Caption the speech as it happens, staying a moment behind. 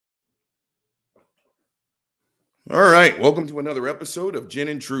All right, welcome to another episode of Gin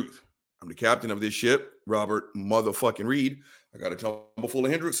and Truth. I'm the captain of this ship, Robert motherfucking Reed. I got a tumble full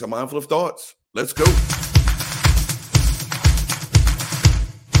of Hendrix, a mindful of thoughts. Let's go.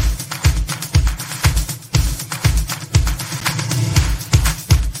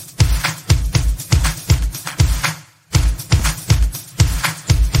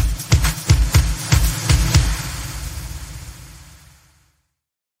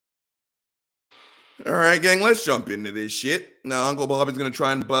 All right, gang, let's jump into this shit. Now, Uncle Bob is going to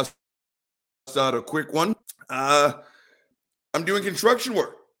try and bust out a quick one. I'm doing construction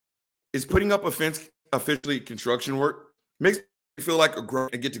work. Is putting up a fence officially construction work? Makes me feel like a grown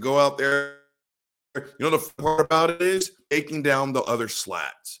and get to go out there. You know, the fun part about it is taking down the other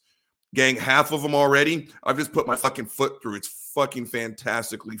slats. Gang, half of them already. I've just put my fucking foot through. It's fucking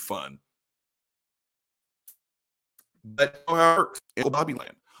fantastically fun. But you know how it works. Uncle Bobby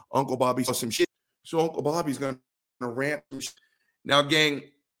land. Uncle Bobby saw some shit. So Uncle Bobby's going to rant. Now, gang,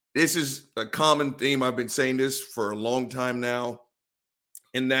 this is a common theme. I've been saying this for a long time now.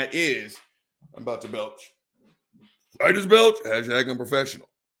 And that is, I'm about to belch. I just belch. Hashtag unprofessional.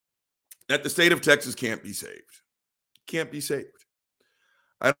 That the state of Texas can't be saved. Can't be saved.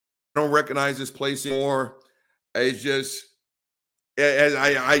 I don't recognize this place anymore. It's just,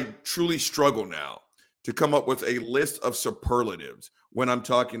 I truly struggle now to come up with a list of superlatives when I'm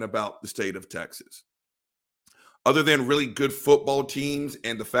talking about the state of Texas. Other than really good football teams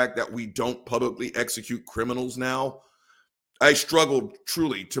and the fact that we don't publicly execute criminals now, I struggle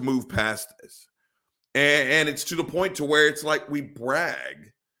truly to move past this. And it's to the point to where it's like we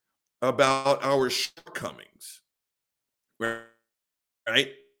brag about our shortcomings, right?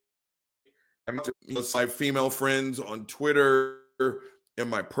 My female friends on Twitter, in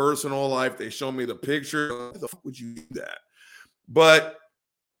my personal life, they show me the picture. Why the fuck would you do that? But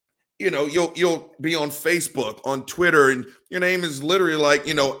you know, you'll be on Facebook, on Twitter, and your name is literally like,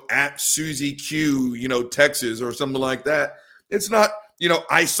 you know, at Susie Q, you know, Texas or something like that. It's not, you know,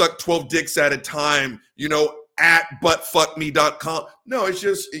 I suck 12 dicks at a time, you know, at buttfuckme.com. No, it's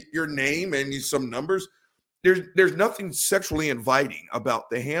just your name and some numbers. There's nothing sexually inviting about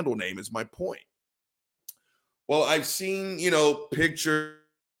the handle name is my point. Well, I've seen, you know, pictures,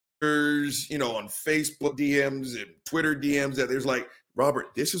 you know, on Facebook DMs and Twitter DMs that there's like, Robert,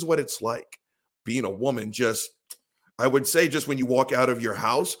 this is what it's like being a woman. Just, I would say just when you walk out of your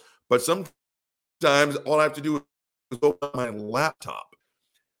house, but sometimes all I have to do is go on my laptop.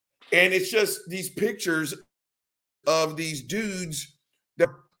 And it's just these pictures of these dudes that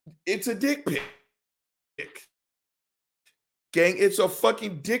it's a dick pic. Gang, it's a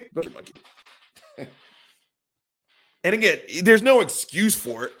fucking dick pic. And again, there's no excuse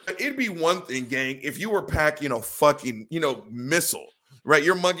for it. It'd be one thing, gang, if you were packing a fucking, you know, missile, right?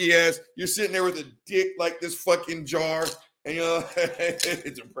 Your monkey ass, you're sitting there with a dick like this fucking jar, and you know,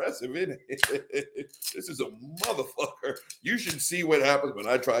 it's impressive, isn't it? This is a motherfucker. You should see what happens when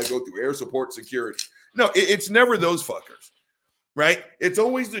I try to go through air support security. No, it's never those fuckers, right? It's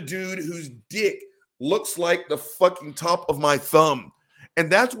always the dude whose dick looks like the fucking top of my thumb.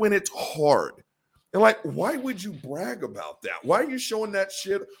 And that's when it's hard. And like, why would you brag about that? Why are you showing that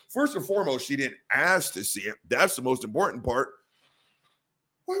shit? First and foremost, she didn't ask to see it. That's the most important part.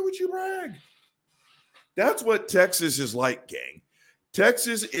 Why would you brag? That's what Texas is like, gang.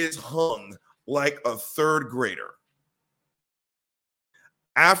 Texas is hung like a third grader.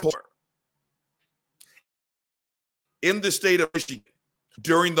 After in the state of Michigan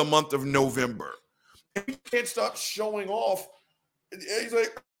during the month of November. And you can't stop showing off. He's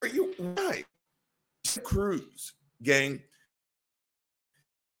like, are you right? Ted Cruz, gang.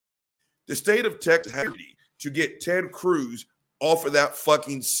 The state of Texas had to get Ted Cruz off of that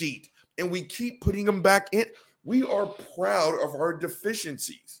fucking seat. And we keep putting him back in. We are proud of our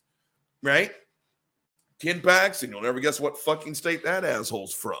deficiencies, right? Ken Paxton, you'll never guess what fucking state that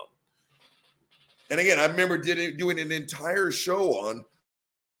asshole's from. And again, I remember doing an entire show on,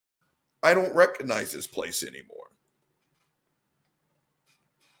 I don't recognize this place anymore.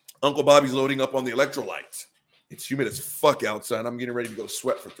 Uncle Bobby's loading up on the electrolytes. It's humid as fuck outside. I'm getting ready to go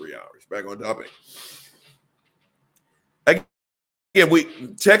sweat for 3 hours. Back on topic.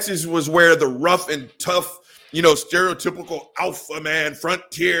 Again, Texas was where the rough and tough, you know, stereotypical alpha man,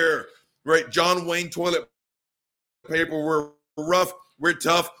 frontier, right? John Wayne toilet paper. We're rough. We're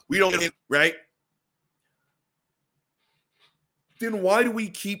tough. We don't get it, right? Then why do we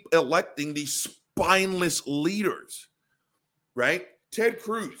keep electing these spineless leaders, right? Ted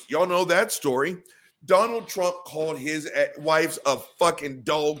Cruz, y'all know that story. Donald Trump called his wife a fucking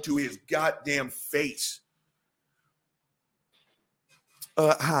dog to his goddamn face.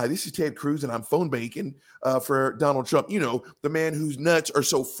 Hi, this is Ted Cruz, and I'm phone banking for Donald Trump. You know, the man whose nuts are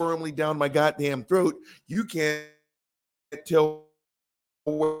so firmly down my goddamn throat, you can't tell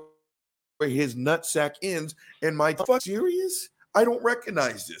where his nutsack ends. And my fuck serious? I don't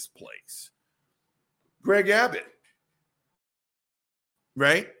recognize this place. Greg Abbott,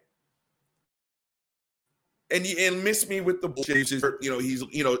 right? And miss me with the bullshit. You know, he's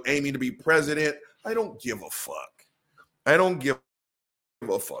aiming to be president. I don't give a fuck. I don't give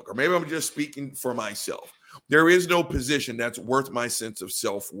a fuck. Or maybe I'm just speaking for myself. There is no position that's worth my sense of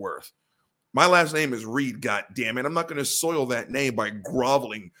self-worth. My last name is Reed, goddammit. I'm not going to soil that name by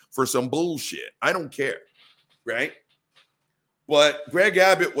groveling for some bullshit. I don't care, right? But Greg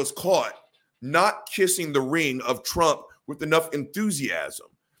Abbott was caught not kissing the ring of Trump with enough enthusiasm.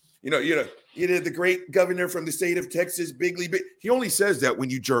 You know, the great governor from the state of Texas, he only says that when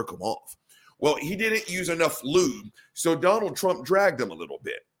you jerk him off. Well, he didn't use enough lube, so Donald Trump dragged him a little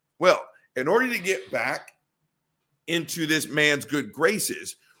bit. Well, in order to get back into this man's good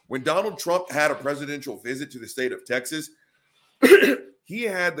graces, when Donald Trump had a presidential visit to the state of Texas, he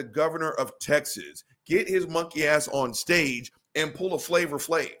had the governor of Texas get his monkey ass on stage and pull a Flavor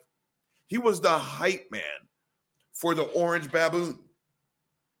Flav. He was the hype man for the Orange Baboon.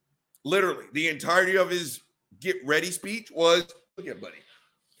 Literally, the entirety of his get ready speech was, look at buddy.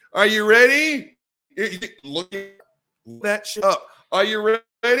 Are you ready? Look that shit up. Are you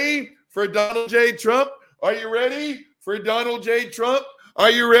ready for Donald J. Trump? Are you ready for Donald J. Trump?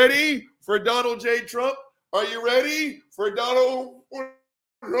 Are you ready for Donald J. Trump? Are you ready for Donald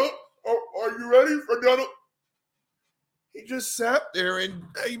Trump? Are you ready for Donald? He just sat there and,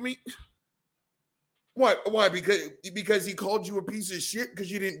 I mean, what? Why? Because he called you a piece of shit because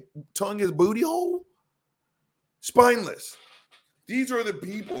you didn't tongue his booty hole? Spineless. These are the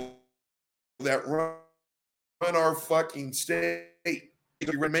people that run our fucking state.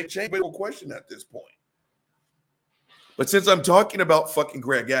 We make change, but we'll question at this point. But since I'm talking about fucking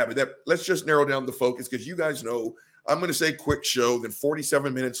Greg Abbott, let's just narrow down the focus because you guys know I'm going to say quick show. Then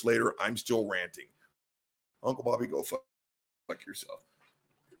 47 minutes later, I'm still ranting. Uncle Bobby, go fuck yourself.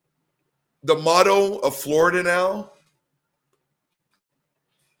 The motto of Florida now,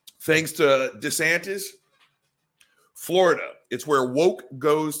 thanks to DeSantis, Florida, it's where woke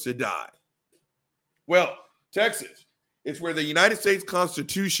goes to die. Well, Texas, it's where the United States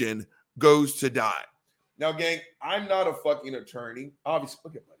Constitution goes to die. Now, gang, I'm not a fucking attorney. Obviously,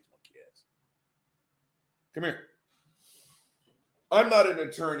 look at buddy's monkey ass. Come here. I'm not an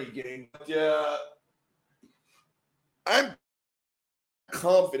attorney, gang. But, I'm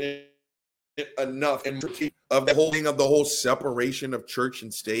confident enough in of the whole thing of the whole separation of church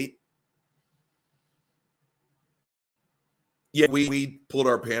and state. Yeah, we pulled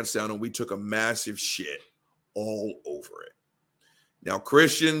our pants down and we took a massive shit all over it. Now,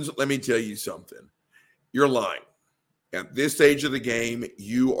 Christians, let me tell you something. You're lying. At this stage of the game,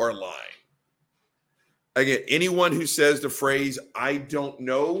 you are lying. Again, anyone who says the phrase, I don't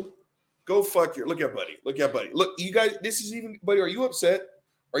know, go fuck your, look at buddy. Look at buddy. Look, you guys, this is even, buddy, are you upset?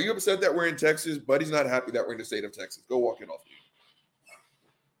 Are you upset that we're in Texas? Buddy's not happy that we're in the state of Texas. Go walk it off.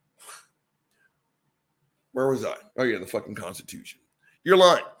 Where was I? Oh, yeah, the fucking Constitution. You're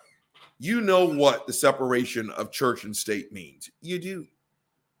lying. You know what the separation of church and state means. You do.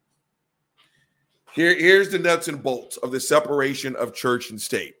 Here's the nuts and bolts of the separation of church and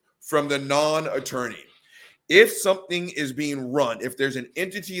state from the non-attorney. If something is being run, if there's an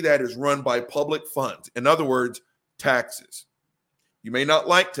entity that is run by public funds, in other words, taxes. You may not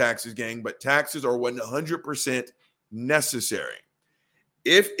like taxes, gang, but taxes are 100% necessary.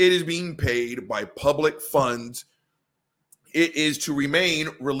 If it is being paid by public funds, it is to remain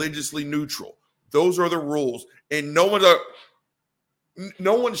religiously neutral. Those are the rules. And no one's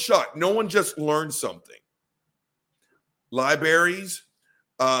shocked. No one just learned something. Libraries,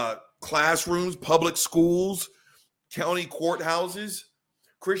 classrooms, public schools, county courthouses.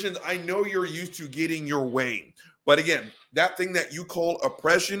 Christians, I know you're used to getting your way. But again, that thing that you call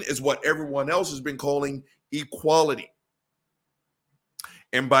oppression is what everyone else has been calling equality.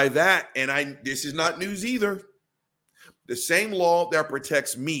 And by that, this is not news either, the same law that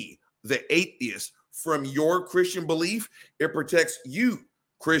protects me, the atheist, from your Christian belief, it protects you,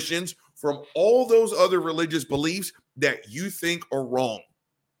 Christians, from all those other religious beliefs that you think are wrong.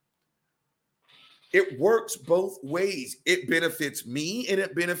 It works both ways. It benefits me and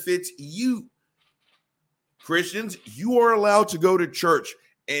it benefits you. Christians, you are allowed to go to church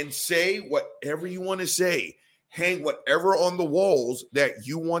and say whatever you want to say. Hang whatever on the walls that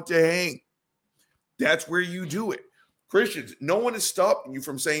you want to hang. That's where you do it. Christians, no one is stopping you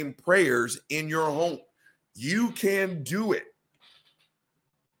from saying prayers in your home. You can do it.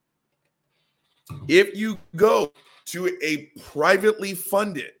 If you go to a privately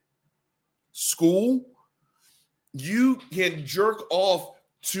funded school, you can jerk off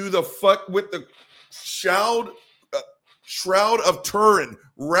to the fuck with the shroud of Turin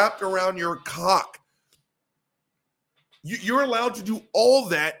wrapped around your cock. You're allowed to do all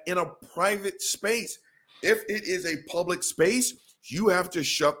that in a private space. If it is a public space, you have to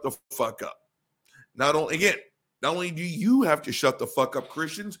shut the fuck up. Not only do you have to shut the fuck up,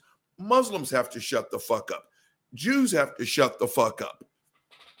 Christians, Muslims have to shut the fuck up. Jews have to shut the fuck up.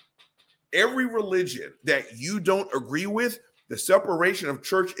 Every religion that you don't agree with, the separation of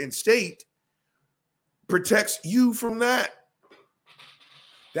church and state protects you from that.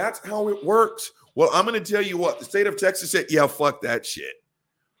 That's how it works. Well, I'm going to tell you what, the state of Texas said, yeah, fuck that shit.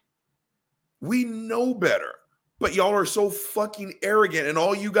 We know better, but y'all are so fucking arrogant, and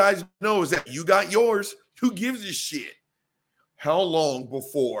all you guys know is that you got yours. Who gives a shit? How long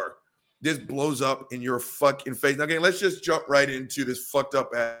before this blows up in your fucking face? Now, again, let's just jump right into this fucked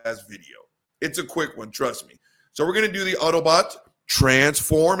up ass video. It's a quick one, trust me. So we're going to do the Autobot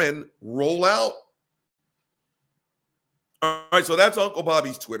transform and roll out. All right, so that's Uncle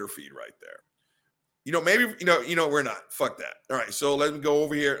Bobby's Twitter feed right there. You know, maybe, we're not. Fuck that. All right, so let me go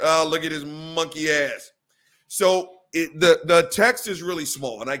over here. Oh, look at his monkey ass. So the text is really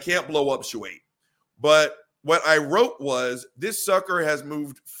small, and I can't blow up Shuaib. But what I wrote was, this sucker has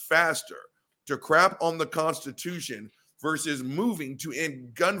moved faster to crap on the Constitution versus moving to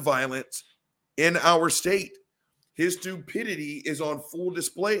end gun violence in our state. His stupidity is on full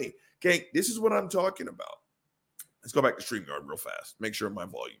display. Okay, this is what I'm talking about. Let's go back to StreamYard real fast. Make sure my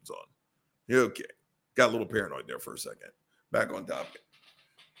volume's on. Okay. Got a little paranoid there for a second. Back on topic.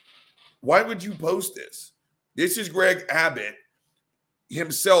 Why would you post this? This is Greg Abbott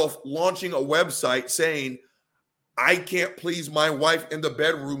himself launching a website saying, I can't please my wife in the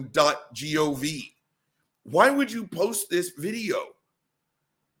bedroom.gov. Why would you post this video?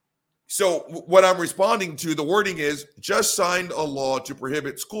 So what I'm responding to, the wording is, just signed a law to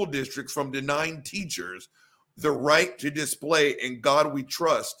prohibit school districts from denying teachers the right to display "In God We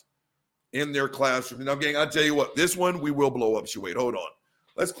Trust" in their classroom. Now, gang, I'll tell you what, this one we will blow up. Wait, hold on.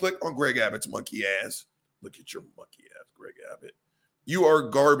 Let's click on Greg Abbott's monkey ass. Look at your monkey ass, Greg Abbott. You are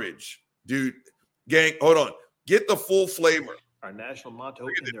garbage, dude. Gang, hold on. Get the full flavor. Our national motto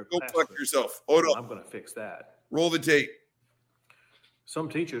in their Go classroom. fuck yourself. Hold on. I'm going to fix that. Roll the tape. Some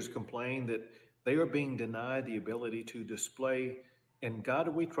teachers complain that they are being denied the ability to display "In God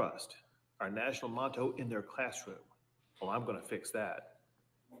We Trust," our national motto, in their classroom. Well, I'm going to fix that.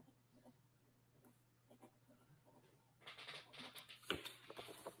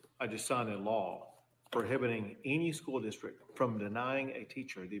 I just signed a law prohibiting any school district from denying a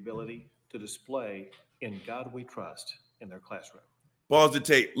teacher the ability to display "In God We Trust" in their classroom. Pause the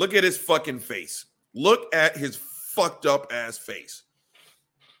tape. Look at his fucking face. Look at his fucked up ass face.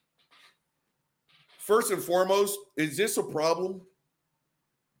 First and foremost, is this a problem?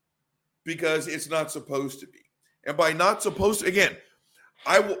 Because it's not supposed to be. And by not supposed to, again,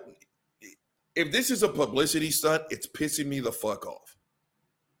 if this is a publicity stunt, it's pissing me the fuck off.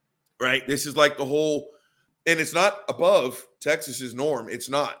 Right? This is like the whole, and it's not above Texas's norm. It's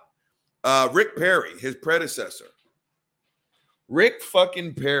not. Rick Perry, his predecessor. Rick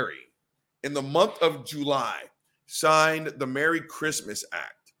fucking Perry, in the month of July, signed the Merry Christmas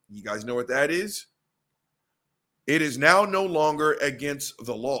Act. You guys know what that is? It is now no longer against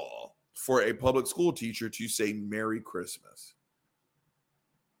the law for a public school teacher to say Merry Christmas.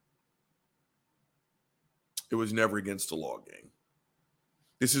 It was never against the law, gang.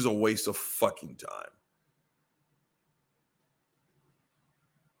 This is a waste of fucking time.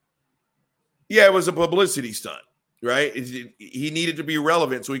 Yeah, it was a publicity stunt, right? He needed to be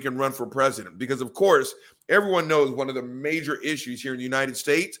relevant so he can run for president. Because, of course, everyone knows one of the major issues here in the United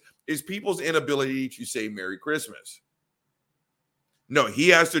States is people's inability to say Merry Christmas. No, he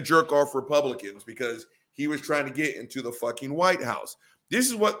has to jerk off Republicans because he was trying to get into the fucking White House. This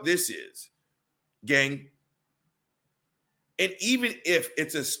is what this is, gang. And even if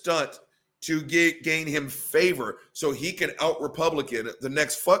it's a stunt to gain him favor so he can out-Republican the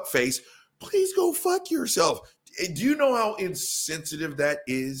next fuckface, please go fuck yourself. Do you know how insensitive that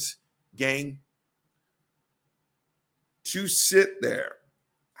is, gang? To sit there.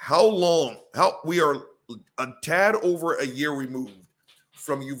 How long? We are a tad over a year removed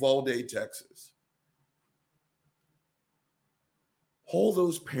from Uvalde, Texas. All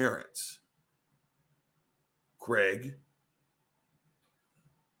those parents, Greg,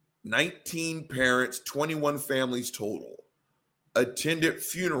 19 parents, 21 families total, attended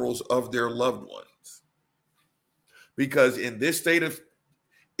funerals of their loved ones. Because in this state of,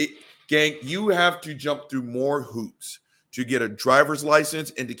 Gang, you have to jump through more hoops to get a driver's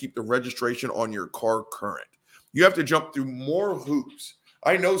license and to keep the registration on your car current. You have to jump through more hoops.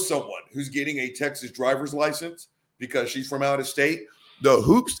 I know someone who's getting a Texas driver's license because she's from out of state. The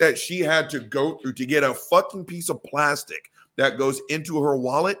hoops that she had to go through to get a fucking piece of plastic that goes into her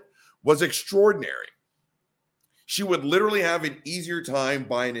wallet was extraordinary. She would literally have an easier time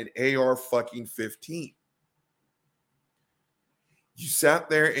buying an AR-15. You sat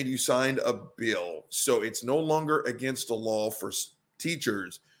there and you signed a bill. So it's no longer against the law for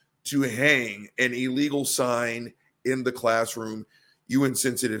teachers to hang an illegal sign in the classroom. You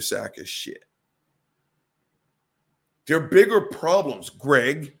insensitive sack of shit. There are bigger problems,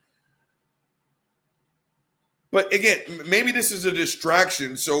 Greg. But again, maybe this is a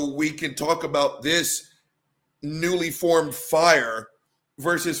distraction so we can talk about this newly formed fire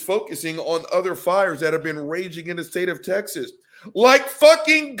versus focusing on other fires that have been raging in the state of Texas, like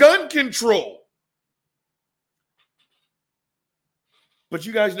fucking gun control. But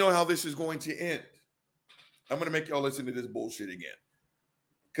you guys know how this is going to end. I'm going to make y'all listen to this bullshit again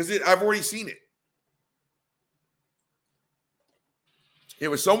because I've already seen it. It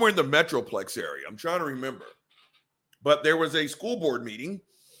was somewhere in the Metroplex area. I'm trying to remember. But there was a school board meeting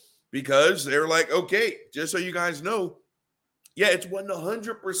because they're like, okay, just so you guys know, yeah, it's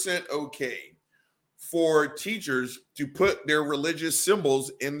 100% okay for teachers to put their religious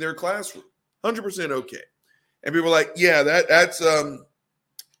symbols in their classroom. 100% okay. And people are like, yeah, that's a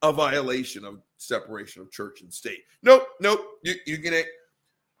violation of separation of church and state. Nope. You can.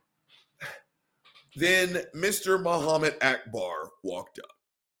 Then Mr. Muhammad Akbar walked up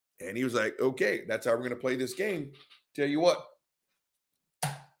and he was like, okay, that's how we're going to play this game. Tell you what,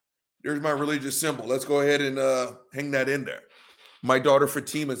 there's my religious symbol. Let's go ahead and hang that in there. My daughter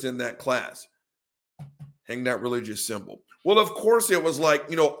Fatima's in that class. Hang that religious symbol. Well, of course, it was like,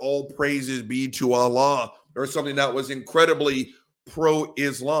 all praises be to Allah or something that was incredibly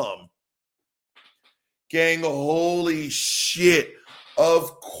pro-Islam. Gang, holy shit.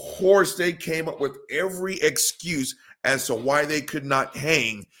 Of course, they came up with every excuse as to why they could not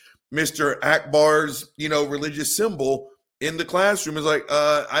hang Mr. Akbar's, religious symbol in the classroom. Is like,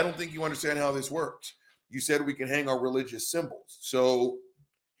 I don't think you understand how this works. You said we can hang our religious symbols. So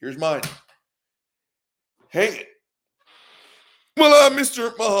here's mine. Hang it. Well,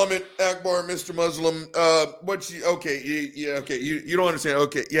 Mr. Muhammad Akbar, Mr. Muslim, you don't understand.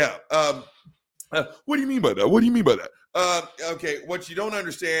 Okay, yeah. What do you mean by that? What do you mean by that? Okay, what you don't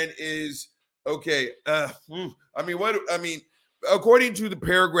understand is, according to the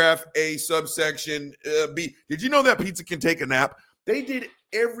paragraph A, subsection B, did you know that pizza can take a nap? They did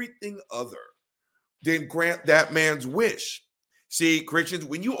everything other than grant that man's wish. See, Christians,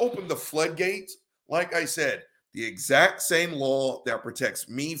 when you open the floodgates, like I said, the exact same law that protects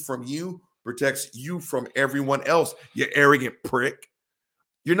me from you protects you from everyone else, you arrogant prick.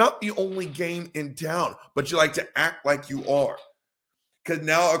 You're not the only game in town, but you like to act like you are. Because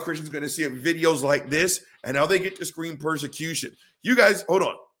now a Christian's going to see videos like this, and now they get to scream persecution. You guys, hold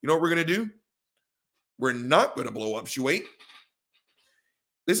on. You know what we're going to do? We're not going to blow up Shuate.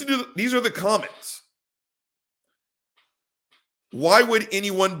 Listen to these are the comments. Why would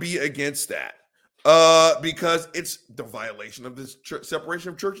anyone be against that? Because it's the violation of this separation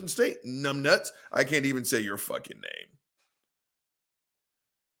of church and state. Numbnuts. I can't even say your fucking name.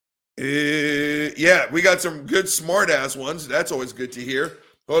 Yeah, we got some good smart-ass ones. That's always good to hear.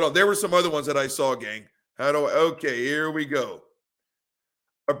 Hold on. There were some other ones that I saw, gang. Okay, here we go.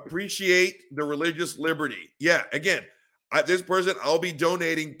 Appreciate the religious liberty. Yeah, again, this person, I'll be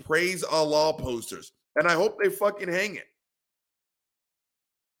donating Praise Allah posters. And I hope they fucking hang it.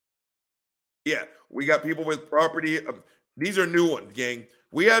 Yeah, we got people with property. These are new ones, gang.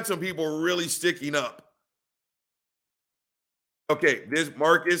 We had some people really sticking up. Okay, this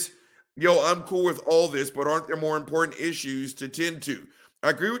Marcus, I'm cool with all this, but aren't there more important issues to tend to? I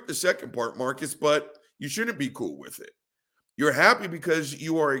agree with the second part, Marcus, but you shouldn't be cool with it. You're happy because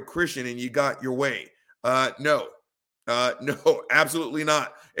you are a Christian and you got your way. No, absolutely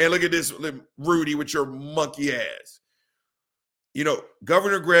not. And look at this, Rudy, with your monkey ass.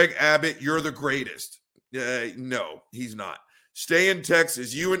 Governor Greg Abbott, you're the greatest. No, he's not. Stay in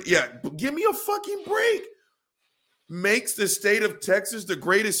Texas. Give me a fucking break. Makes the state of Texas the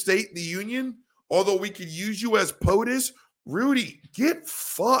greatest state in the union, although we could use you as POTUS. Rudy, get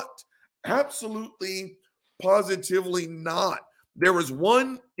fucked. Absolutely, positively not. There was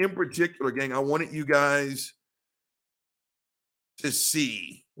one in particular, gang, I wanted you guys to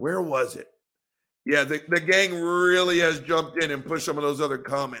see. Where was it? Yeah, the gang really has jumped in and pushed some of those other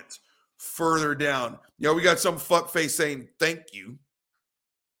comments further down. We got some fuckface saying thank you.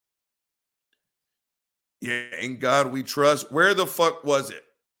 Yeah, in God we trust. Where the fuck was it?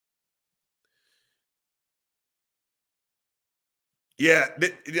 Yeah,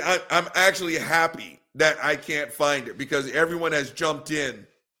 I'm actually happy that I can't find it because everyone has jumped in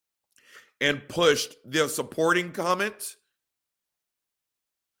and pushed the supporting comments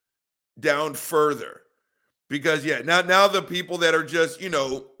down further. Because now the people that are just,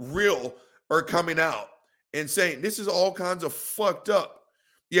 real are coming out and saying this is all kinds of fucked up.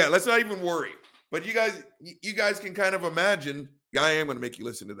 Yeah, let's not even worry. But you guys can kind of imagine. I am going to make you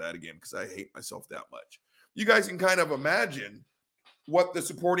listen to that again because I hate myself that much. You guys can kind of imagine what the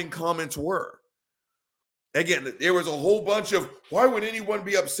supporting comments were. Again, there was a whole bunch of why would anyone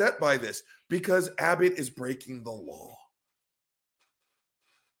be upset by this? Because Abbott is breaking the law.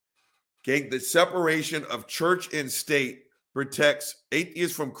 Okay, the separation of church and state protects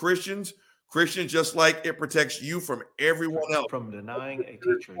atheists from Christians, Christians just like it protects you from everyone else. From denying a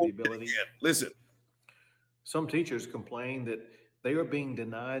teacher the ability. Listen, Some teachers complain that they are being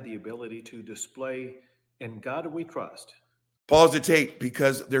denied the ability to display "In God We Trust." pause the tape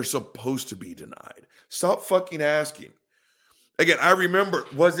because they're supposed to be denied. Stop fucking asking. Again, I remember,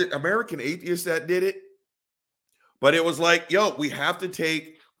 was it American Atheists that did it? But it was like, yo, we have to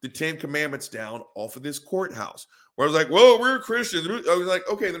take the 10 Commandments down off of this courthouse. Where I was like, well, we're Christians. I was like,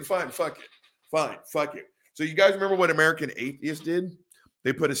 okay, then fine, fuck it. Fine, fuck it. So you guys remember what American Atheists did?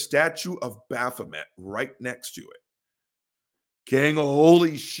 They put a statue of Baphomet right next to it. Gang,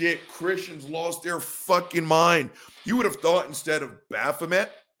 holy shit, Christians lost their fucking mind. You would have thought instead of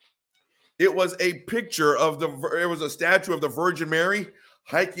Baphomet, it was a picture of it was a statue of the Virgin Mary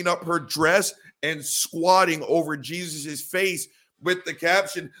hiking up her dress and squatting over Jesus's face with the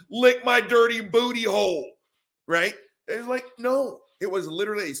caption, lick my dirty booty hole, right? It's like, no, it was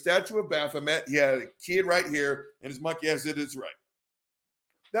literally a statue of Baphomet. He had a kid right here, and his monkey ass did his right.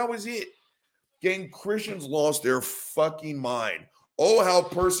 That was it. Gang, Christians lost their fucking mind. Oh, how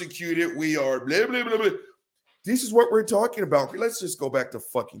persecuted we are. Blah, blah, blah, blah. This is what we're talking about. Let's just go back to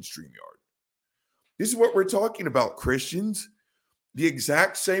fucking StreamYard. This is what we're talking about, Christians. The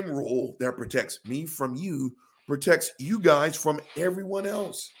exact same rule that protects me from you protects you guys from everyone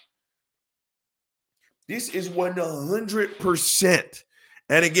else. This is 100%.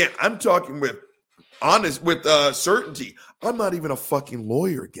 And again, I'm talking with certainty. I'm not even a fucking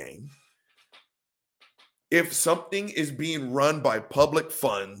lawyer, gang. If something is being run by public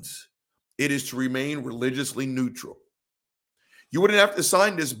funds, it is to remain religiously neutral. You wouldn't have to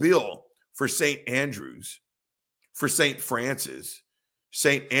sign this bill for St. Andrews, for St. Francis,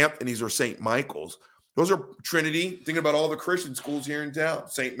 St. Anthony's, or St. Michael's. Those are Trinity. Thinking about all the Christian schools here in town,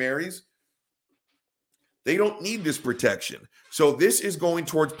 St. Mary's. They don't need this protection. So this is going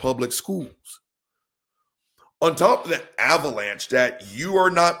towards public schools. On top of that avalanche that you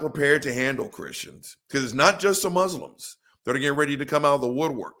are not prepared to handle, Christians, because it's not just the Muslims that are getting ready to come out of the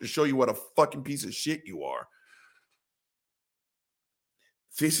woodwork to show you what a fucking piece of shit you are.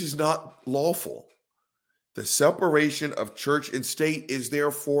 This is not lawful. The separation of church and state is there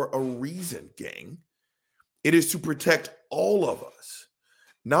for a reason, gang. It is to protect all of us,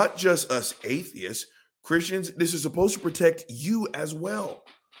 not just us atheists. Christians, this is supposed to protect you as well.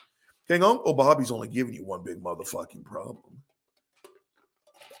 Gang, Uncle Bobby's only giving you one big motherfucking problem.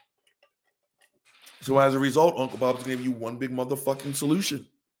 So as a result, Uncle Bob's giving you one big motherfucking solution.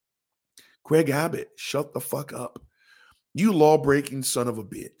 Craig Abbott, shut the fuck up. You law-breaking son of a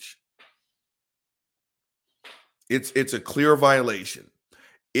bitch. It's a clear violation.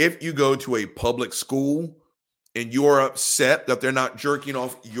 If you go to a public school and you're upset that they're not jerking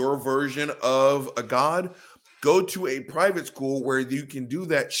off your version of a God, go to a private school where you can do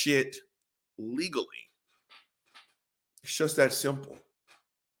that shit legally. It's just that simple.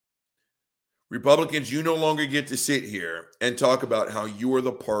 Republicans, you no longer get to sit here and talk about how you are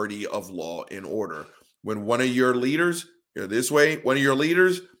the party of law and order when one of your leaders, one of your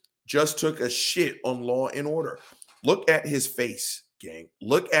leaders just took a shit on law and order. Look at his face, gang.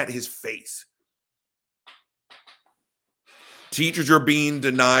 Look at his face. Teachers are being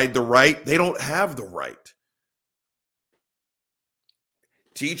denied the right. They don't have the right.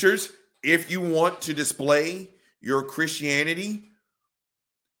 Teachers, if you want to display your Christianity,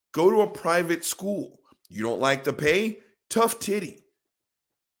 go to a private school. You don't like the pay? Tough titty.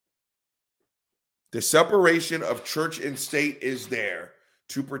 The separation of church and state is there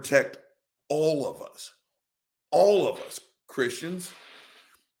to protect all of us. All of us, Christians.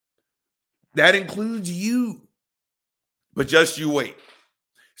 That includes you. But just you wait.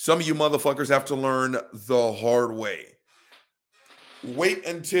 Some of you motherfuckers have to learn the hard way. Wait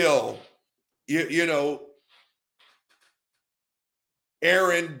until,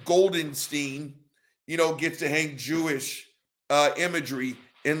 Aaron Goldenstein, gets to hang Jewish imagery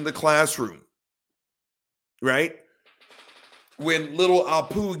in the classroom, right? When little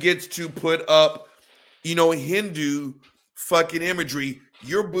Apu gets to put up, Hindu fucking imagery,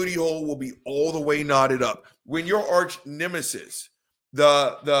 your booty hole will be all the way knotted up. When your arch nemesis,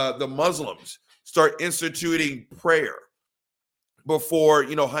 the Muslims, start instituting prayer before,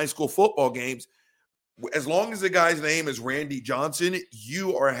 high school football games, as long as the guy's name is Randy Johnson,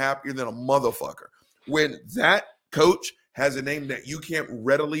 you are happier than a motherfucker. When that coach has a name that you can't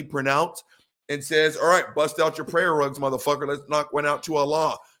readily pronounce and says, all right, bust out your prayer rugs, motherfucker. Let's knock one out to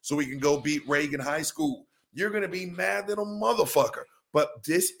Allah so we can go beat Reagan High School. You're going to be mad than a motherfucker. But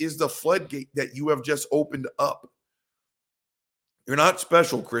this is the floodgate that you have just opened up. You're not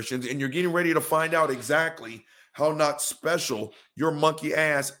special, Christians, and you're getting ready to find out exactly how not special your monkey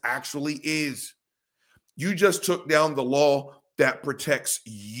ass actually is. You just took down the law that protects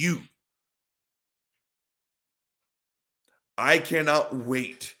you. I cannot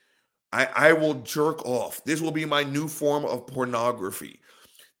wait. I will jerk off. This will be my new form of pornography.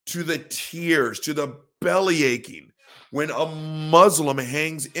 To the tears, to the belly aching, when a Muslim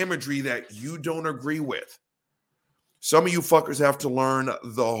hangs imagery that you don't agree with. Some of you fuckers have to learn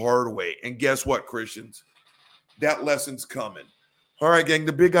the hard way. And guess what, Christians? That lesson's coming. All right, gang,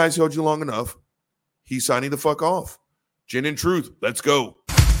 the big guy's held you long enough. He's signing the fuck off. Gin and Truth, let's go.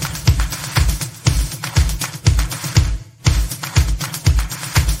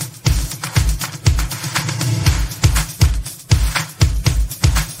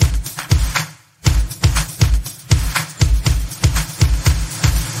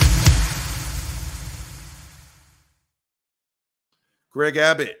 Greg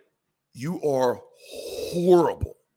Abbott, you are horrible.